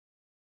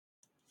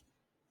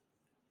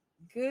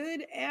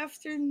Good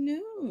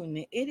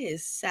afternoon. It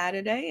is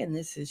Saturday, and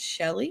this is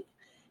Shelly,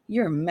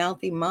 your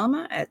mouthy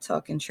mama at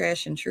Talking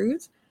Trash and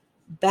Truths,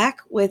 back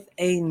with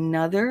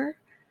another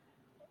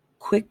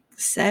quick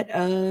set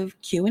of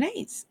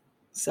Q&As.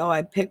 So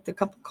I picked a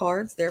couple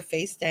cards, they're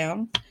face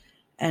down,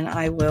 and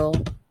I will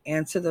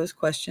answer those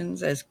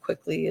questions as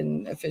quickly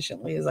and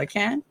efficiently as I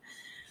can.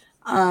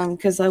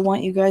 Because I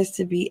want you guys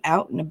to be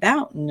out and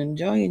about and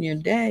enjoying your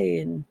day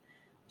and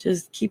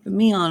just keeping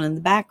me on in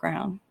the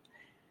background.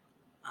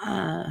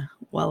 uh,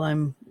 while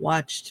I'm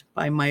watched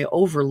by my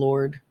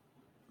overlord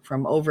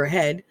from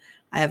overhead.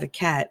 I have a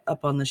cat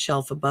up on the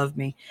shelf above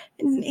me,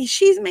 and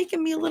she's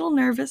making me a little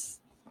nervous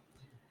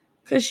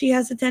because she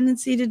has a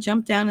tendency to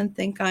jump down and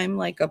think I'm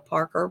like a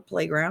park or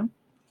playground,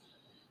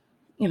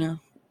 you know,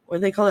 or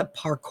they call it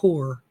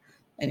parkour.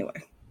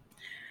 Anyway,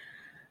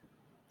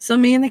 so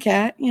me and the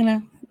cat,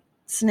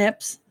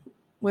 snips.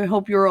 We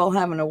hope you're all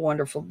having a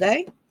wonderful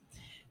day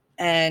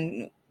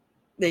and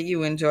that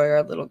you enjoy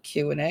our little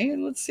Q&A,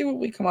 and let's see what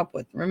we come up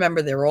with.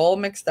 Remember, they're all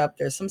mixed up.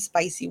 There's some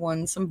spicy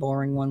ones, some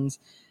boring ones,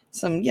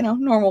 some,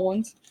 normal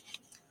ones.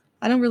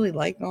 I don't really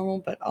like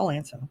normal, but I'll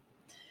answer them.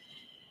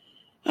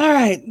 All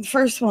right,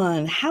 first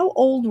one. How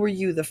old were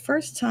you the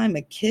first time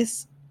a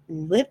kiss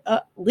lit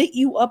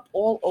you up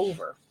all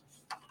over?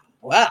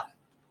 Wow.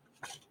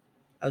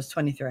 I was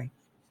 23.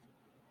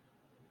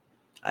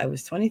 I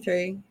was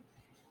 23.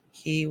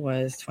 He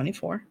was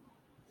 24.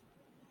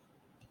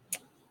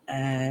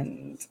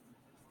 And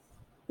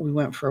we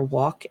went for a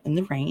walk in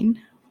the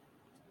rain.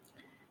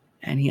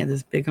 And he had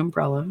this big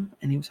umbrella,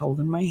 and he was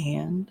holding my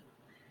hand.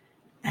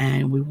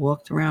 And we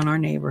walked around our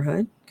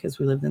neighborhood because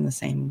we lived in the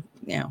same,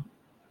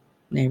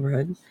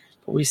 neighborhood.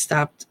 But we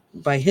stopped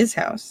by his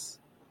house,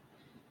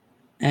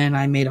 and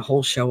I made a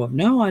whole show of,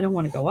 no, I don't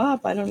want to go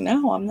up. I don't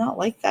know. I'm not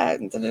like that.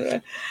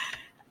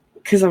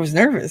 Because I was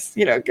nervous,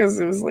 because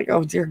it was like,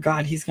 oh, dear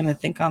God, he's going to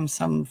think I'm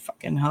some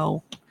fucking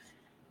hoe.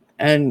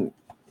 And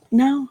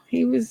no,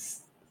 he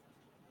was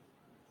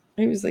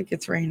like,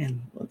 it's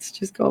raining. Let's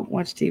just go up and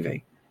watch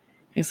TV.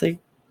 He's like,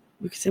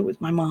 we could sit with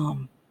my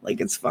mom.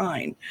 Like, it's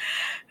fine.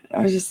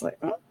 I was just like,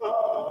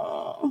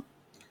 oh.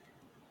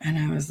 And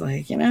I was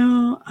like,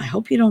 I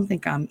hope you don't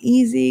think I'm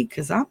easy,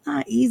 because I'm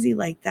not easy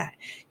like that.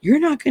 You're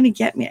not going to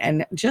get me.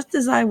 And just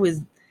as I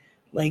was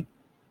like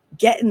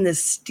getting the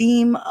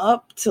steam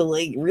up to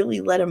like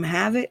really let him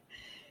have it,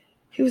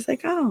 he was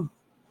like, oh,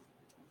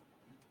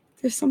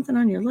 there's something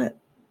on your lip.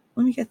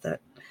 Let me get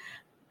that.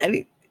 I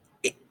mean,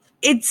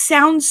 it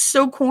sounds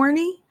so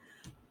corny,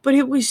 but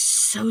it was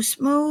so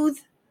smooth.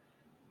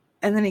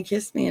 And then he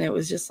kissed me, and it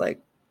was just like,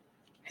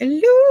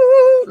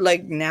 hello.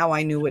 Like, now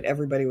I knew what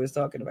everybody was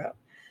talking about.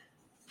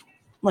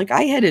 Like,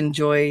 I had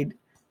enjoyed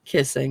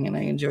kissing, and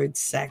I enjoyed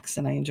sex,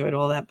 and I enjoyed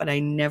all that, but I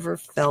never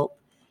felt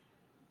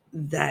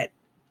that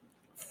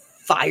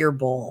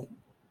fireball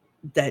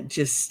that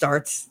just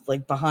starts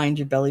like behind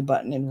your belly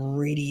button and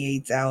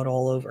radiates out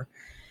all over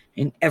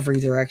in every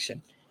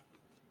direction.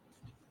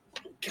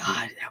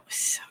 God, that was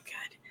so good.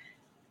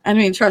 I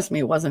mean, trust me,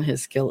 it wasn't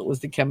his skill. It was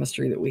the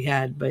chemistry that we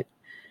had, but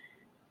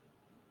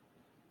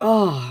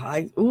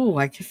I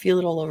can feel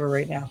it all over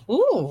right now.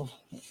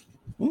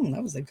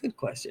 That was a good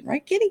question,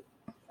 right, Kitty?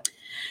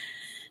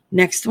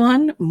 Next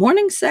one,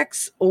 morning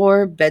sex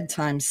or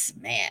bedtime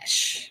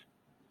smash?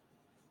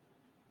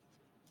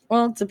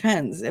 Well, it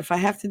depends. If I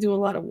have to do a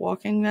lot of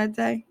walking that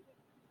day,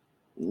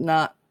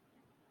 not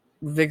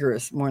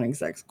vigorous morning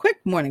sex. Quick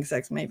morning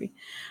sex, maybe.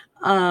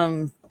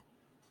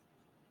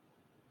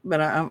 But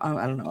I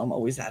don't know. I'm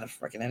always out of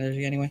freaking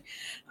energy anyway.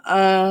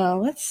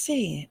 Let's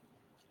see.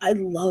 I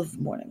love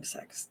morning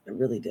sex. I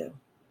really do.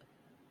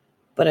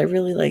 But I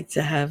really like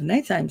to have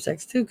nighttime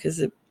sex too,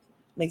 because it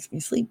makes me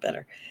sleep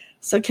better.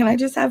 So can I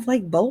just have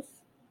like both?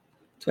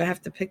 Do I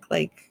have to pick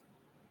like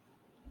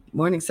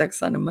morning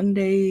sex on a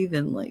Monday,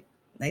 then like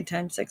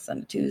nighttime sex on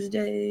a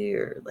Tuesday,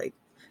 or like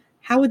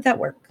how would that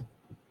work?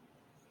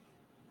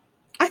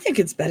 I think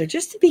it's better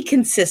just to be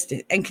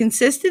consistent. And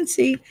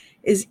consistency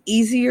is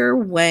easier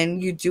when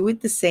you do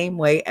it the same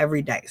way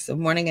every day. So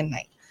morning and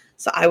night.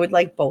 So I would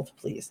like both,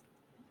 please.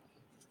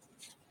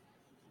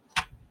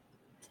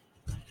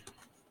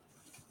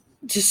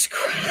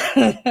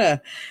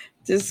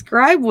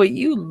 Describe what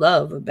you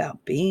love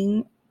about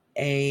being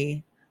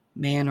a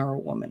man or a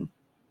woman.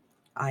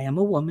 I am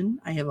a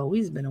woman. I have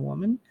always been a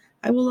woman.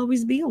 I will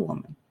always be a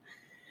woman.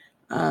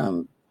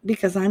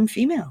 Because I'm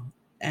female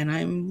and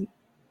I'm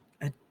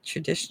a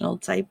traditional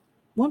type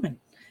woman.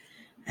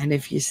 And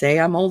if you say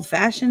I'm old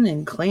fashioned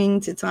and cling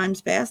to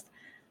times past,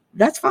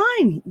 that's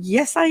fine.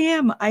 Yes, I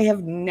am. I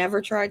have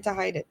never tried to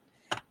hide it.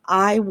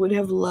 I would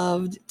have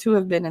loved to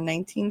have been a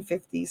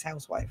 1950s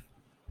housewife.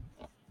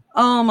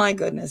 Oh my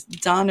goodness.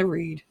 Donna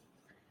Reed.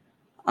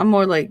 I'm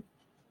more like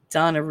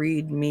Donna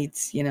Reed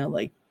meets,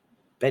 like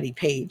Betty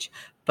Page.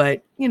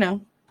 But,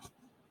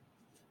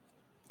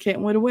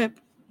 can't win a whip.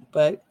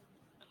 But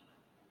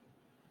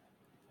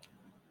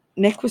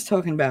Nick was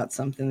talking about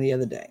something the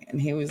other day,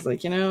 and he was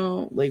like,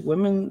 like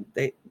women,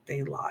 they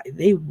lie.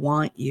 They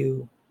want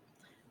you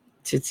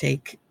to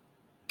take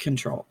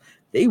control.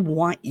 They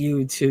want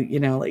you to,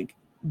 like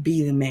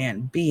be the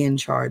man, be in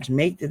charge,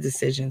 make the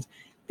decisions.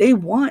 They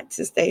want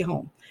to stay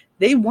home.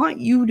 They want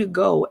you to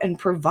go and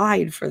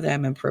provide for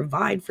them and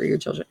provide for your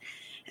children.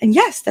 And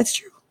yes, that's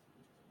true.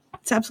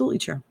 It's absolutely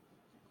true.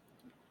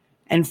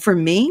 And for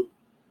me,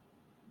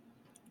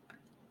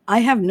 I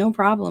have no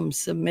problem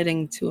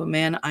submitting to a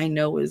man I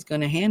know is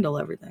going to handle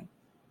everything.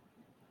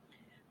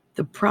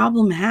 The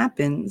problem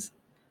happens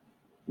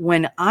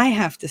when I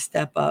have to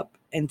step up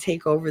and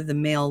take over the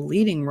male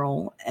leading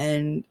role,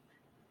 and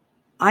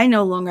I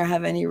no longer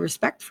have any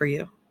respect for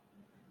you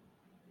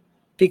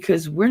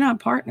because we're not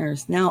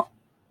partners. Now,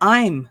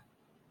 I'm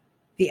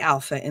the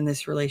alpha in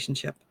this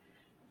relationship,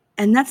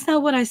 and that's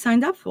not what I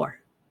signed up for.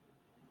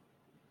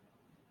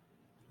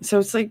 So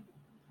it's like,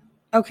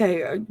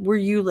 okay, were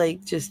you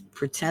like just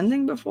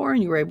pretending before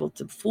and you were able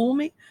to fool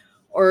me?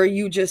 Or are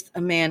you just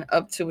a man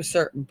up to a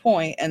certain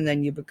point and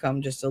then you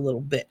become just a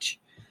little bitch?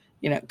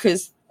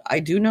 Because I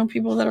do know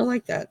people that are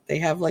like that. They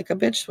have like a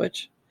bitch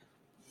switch.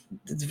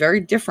 It's very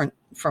different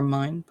from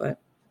mine. But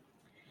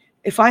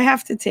if I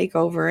have to take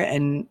over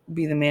and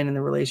be the man in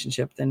the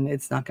relationship, then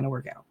it's not going to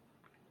work out.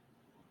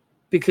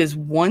 Because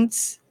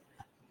once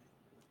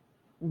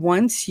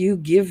you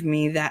give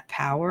me that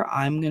power,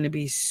 I'm going to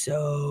be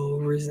so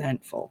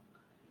resentful.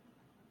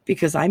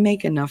 Because I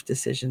make enough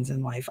decisions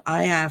in life.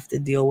 I have to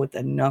deal with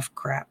enough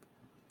crap.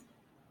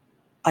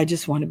 I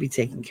just want to be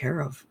taken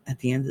care of at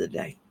the end of the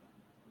day.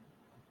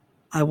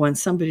 I want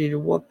somebody to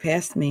walk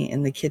past me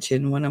in the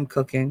kitchen when I'm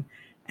cooking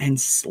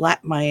and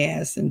slap my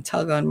ass and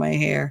tug on my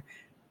hair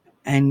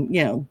and,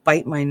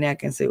 bite my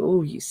neck and say,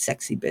 "Oh, you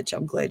sexy bitch,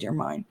 I'm glad you're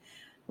mine."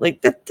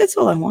 Like that's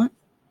all I want.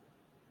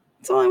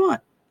 That's all I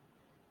want.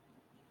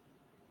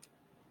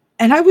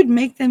 And I would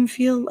make them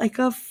feel like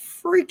a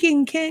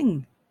freaking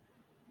king.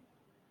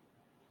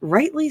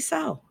 Rightly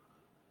so.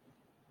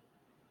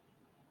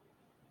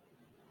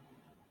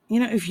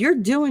 If you're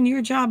doing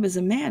your job as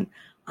a man,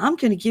 I'm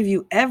going to give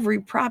you every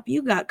prop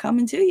you got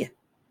coming to you.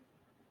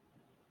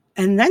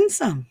 And then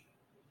some.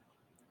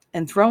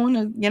 And throwing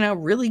a,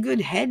 really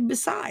good head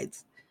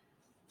besides.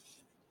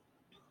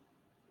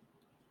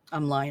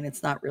 I'm lying.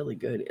 It's not really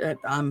good.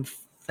 I'm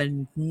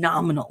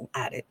phenomenal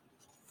at it.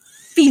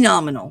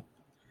 Phenomenal.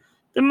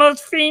 The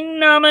most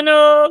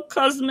phenomenal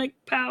cosmic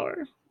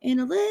power in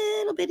a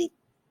little bitty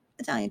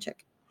Italian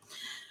chick.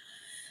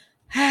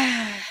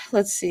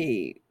 Let's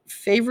see.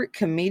 Favorite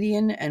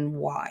comedian and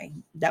why?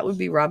 That would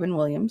be Robin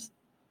Williams.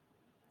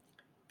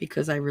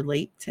 Because I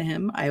relate to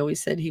him. I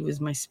always said he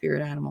was my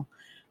spirit animal.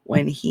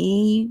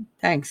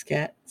 Thanks,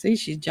 Kat. See,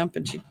 she's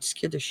jumping. She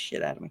scared the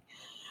shit out of me.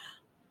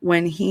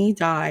 When he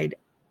died,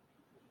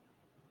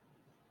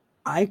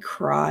 I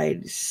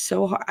cried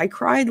so hard. I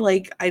cried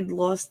like I'd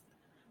lost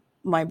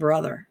my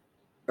brother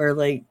or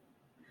like,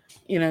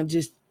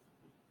 just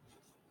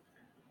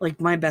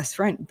like my best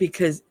friend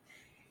because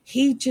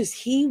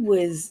he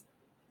was,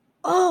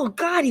 oh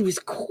God, he was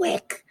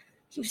quick.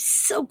 He was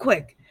so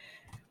quick.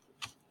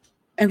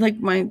 And like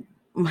my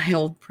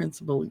old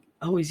principal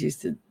always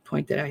used to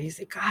point that out. He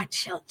said, "God,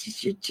 Shell,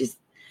 you're just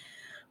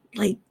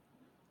like,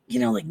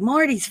 like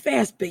Marty's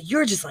fast, but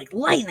you're just like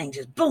lightning,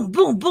 just boom,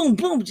 boom, boom,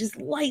 boom, just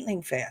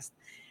lightning fast."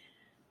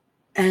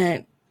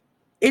 And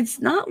it's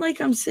not like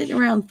I'm sitting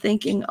around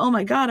thinking, "Oh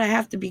my God, I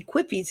have to be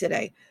quippy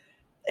today."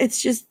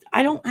 It's just,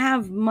 I don't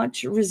have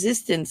much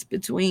resistance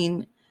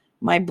between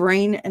my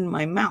brain and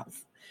my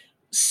mouth.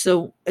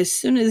 So as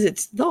soon as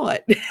it's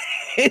thought,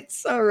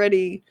 it's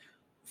already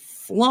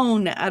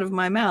flown out of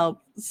my mouth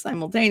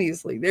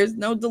simultaneously. There's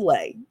no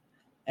delay.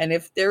 And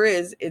if there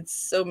is, it's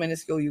so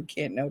minuscule you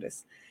can't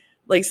notice.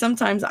 Like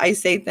sometimes I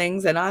say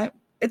things and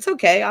it's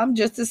okay. I'm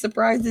just as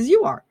surprised as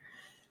you are.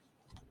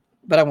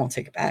 But I won't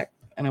take it back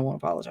and I won't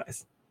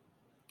apologize.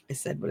 I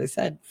said what I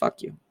said.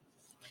 Fuck you.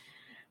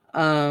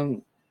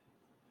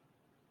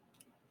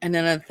 And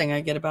another thing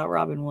I get about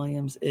Robin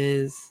Williams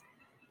is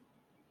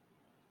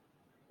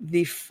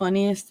the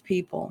funniest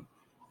people,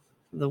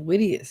 the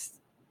wittiest,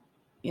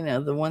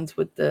 the ones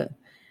with the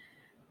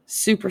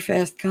super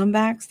fast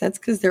comebacks. That's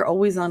because they're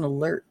always on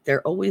alert.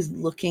 They're always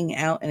looking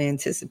out and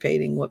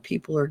anticipating what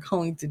people are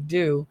going to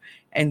do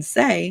and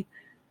say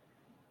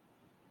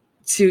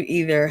to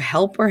either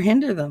help or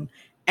hinder them.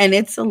 And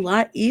it's a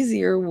lot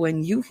easier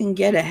when you can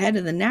get ahead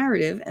of the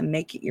narrative and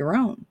make it your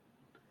own.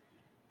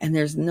 And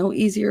there's no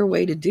easier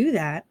way to do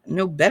that,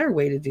 no better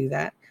way to do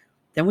that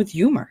than with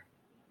humor.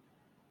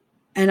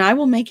 And I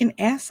will make an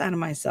ass out of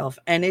myself.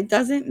 And it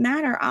doesn't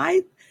matter.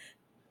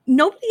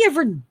 Nobody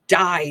ever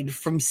died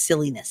from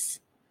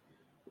silliness.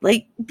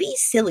 Like, be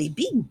silly,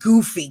 be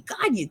goofy.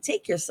 God, you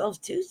take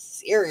yourself too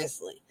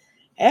seriously.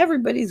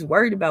 Everybody's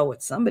worried about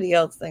what somebody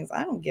else thinks.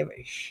 I don't give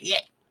a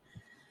shit.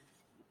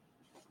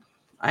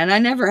 And I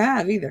never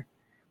have either.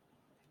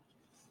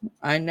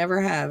 I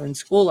never have. In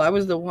school, I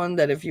was the one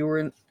that if you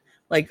were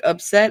like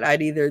upset,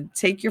 I'd either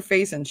take your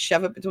face and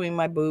shove it between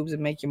my boobs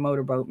and make you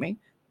motorboat me,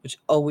 which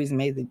always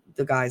made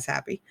the guys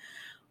happy.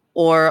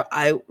 Or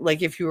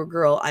if you were a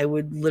girl, I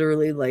would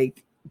literally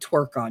like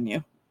twerk on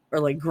you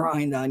or like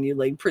grind on you,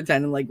 like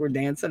pretending like we're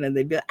dancing, and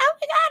they'd be like, oh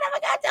my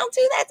God, don't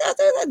do that. Don't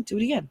do that. Do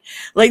it again.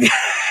 Like,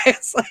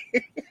 it's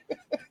like,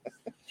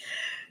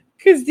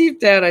 because deep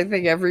down, I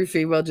think every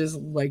female just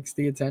likes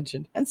the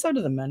attention. And so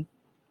do the men.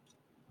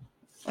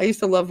 I used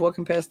to love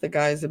walking past the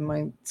guys in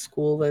my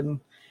school, and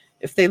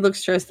if they look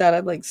stressed out,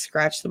 I'd like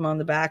scratch them on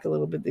the back a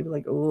little bit. They'd be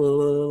like,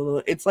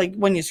 oh, it's like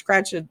when you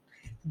scratch a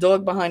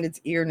dog behind its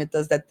ear and it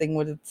does that thing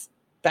with its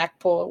back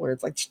paw where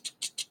it's like,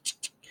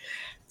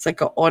 it's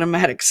like an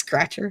automatic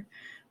scratcher.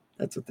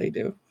 That's what they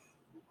do.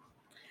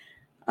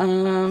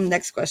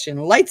 Next question.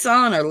 Lights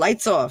on or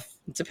lights off?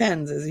 It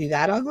depends. Is he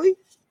that ugly?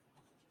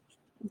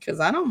 Because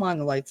I don't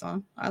mind the lights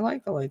on. I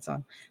like the lights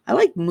on. I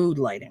like mood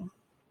lighting.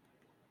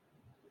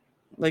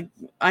 Like,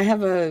 I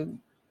have a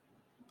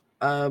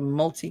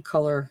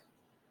multicolor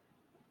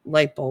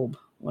light bulb,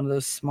 one of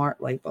those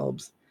smart light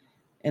bulbs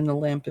in the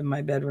lamp in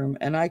my bedroom,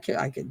 and I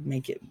could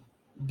make it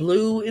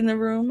blue in the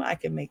room. I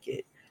can make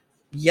it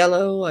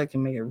yellow. I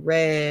can make it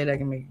red. I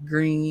can make it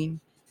green,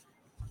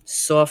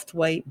 soft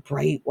white,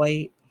 bright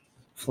white,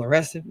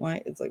 fluorescent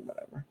white. It's like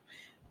whatever.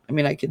 I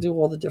mean, I could do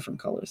all the different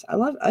colors. I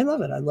love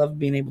it. I love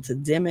being able to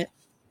dim it.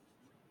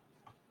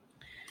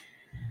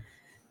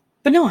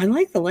 But no, I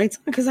like the lights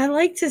on because I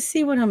like to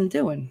see what I'm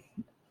doing.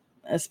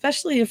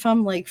 Especially if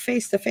I'm like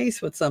face to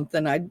face with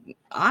something,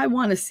 I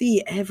want to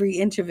see every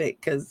inch of it,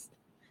 because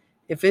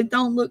if it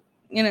don't look,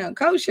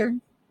 kosher,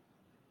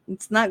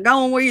 it's not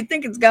going where you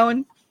think it's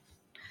going,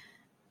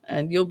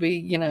 and you'll be,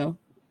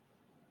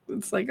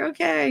 it's like,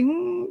 okay,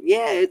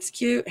 yeah, it's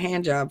cute,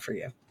 hand job for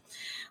you,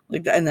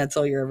 like that, and that's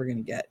all you're ever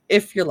gonna get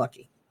if you're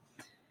lucky.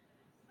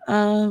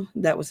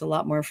 That was a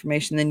lot more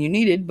information than you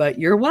needed, but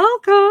you're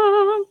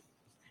welcome.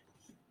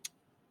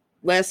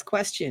 Last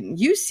question.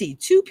 You see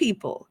two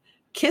people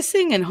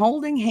kissing and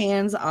holding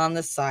hands on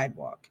the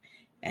sidewalk,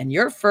 and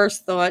your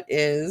first thought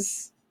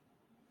is,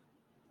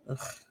 ugh.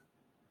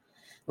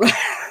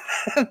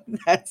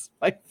 That's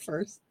my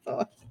first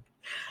thought.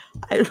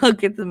 I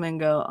look at them and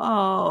go,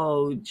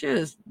 oh,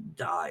 just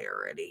die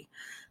already.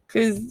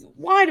 Because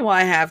why do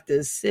I have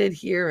to sit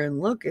here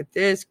and look at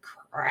this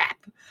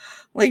crap?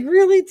 Like,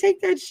 really,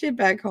 take that shit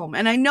back home.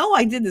 And I know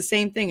I did the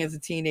same thing as a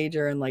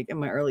teenager and like in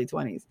my early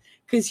 20s,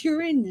 because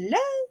you're in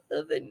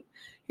love and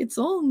it's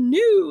all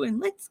new, and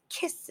let's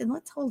kiss and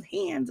let's hold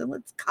hands and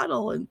let's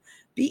cuddle and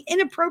be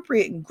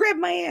inappropriate and grab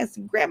my ass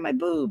and grab my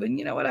boob and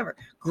whatever,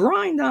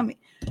 grind on me.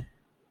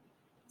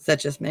 Is that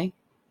just me?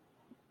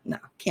 No,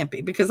 can't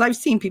be, because I've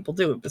seen people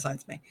do it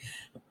besides me.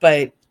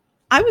 But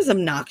I was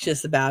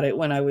obnoxious about it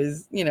when I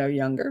was,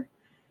 younger.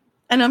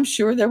 And I'm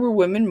sure there were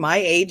women my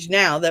age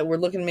now that were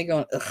looking at me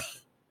going, ugh,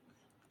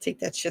 take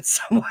that shit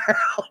somewhere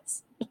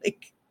else.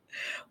 Like,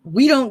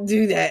 we don't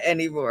do that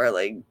anymore.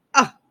 Like,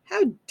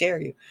 how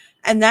dare you?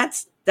 And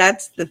that's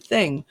the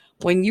thing.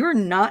 When you're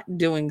not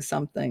doing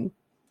something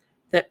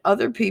that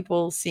other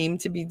people seem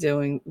to be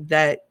doing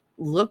that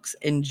looks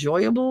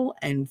enjoyable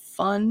and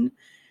fun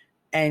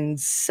and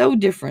so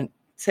different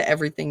to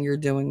everything you're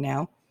doing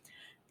now,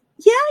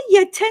 yeah,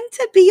 you tend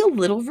to be a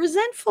little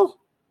resentful.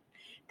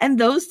 And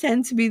those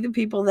tend to be the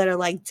people that are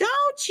like,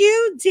 don't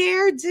you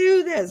dare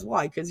do this.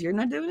 Why? Because you're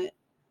not doing it.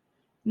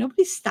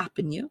 Nobody's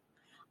stopping you.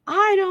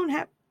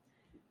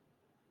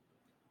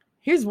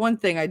 Here's one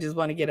thing I just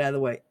want to get out of the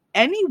way.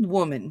 Any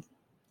woman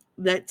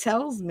that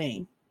tells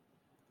me,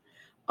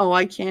 oh,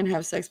 I can't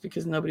have sex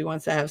because nobody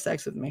wants to have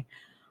sex with me,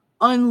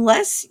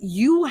 unless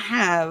you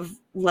have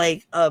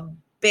like a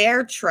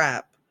bear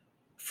trap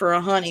for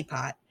a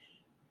honeypot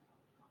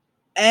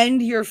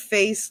and your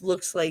face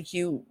looks like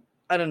you,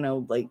 I don't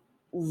know, like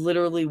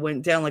literally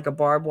went down like a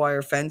barbed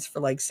wire fence for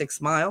like 6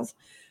 miles,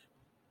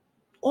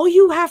 all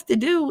you have to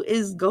do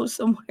is go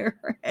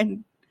somewhere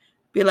and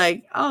be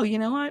like, oh, you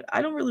know what?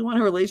 I don't really want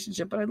a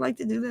relationship, but I'd like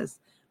to do this.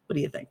 What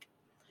do you think?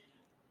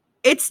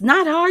 It's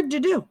not hard to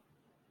do.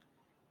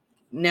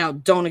 Now,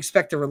 don't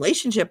expect a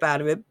relationship out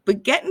of it,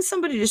 but getting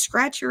somebody to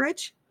scratch your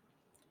itch,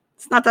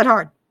 it's not that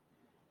hard.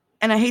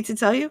 And I hate to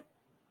tell you,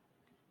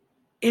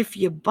 if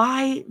you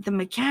buy the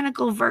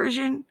mechanical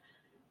version,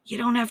 you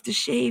don't have to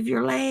shave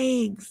your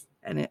legs.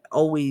 And it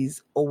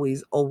always,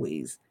 always,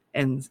 always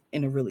ends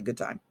in a really good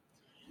time.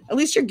 At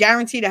least you're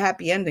guaranteed a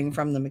happy ending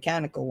from the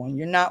mechanical one.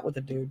 You're not with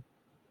a dude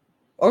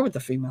or with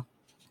a female.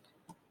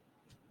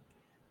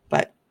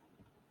 But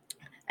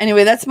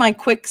anyway, that's my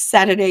quick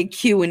Saturday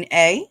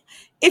Q&A.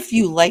 If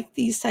you like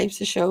these types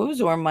of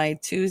shows, or my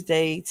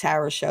Tuesday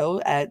Tarot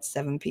show at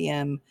 7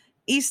 p.m.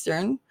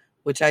 Eastern,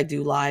 which I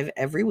do live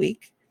every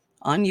week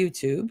on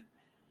YouTube,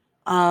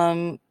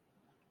 do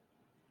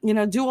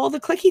all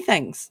the clicky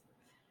things.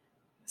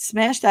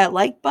 Smash that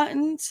like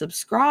button,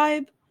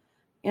 subscribe.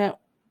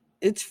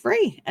 It's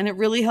free, and it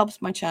really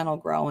helps my channel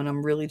grow, and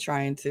I'm really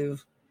trying to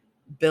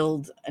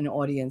build an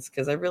audience,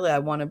 because I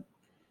want to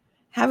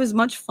have as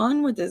much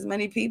fun with as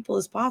many people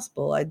as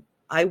possible.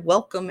 I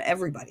welcome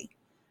everybody.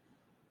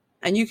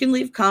 And you can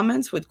leave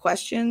comments with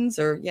questions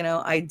or,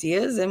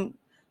 ideas, and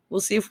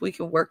we'll see if we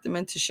can work them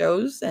into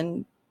shows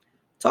and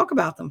talk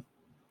about them.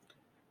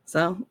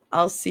 So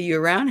I'll see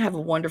you around. Have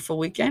a wonderful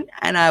weekend,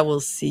 and I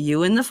will see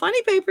you in the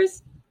funny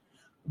papers.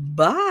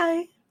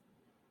 Bye.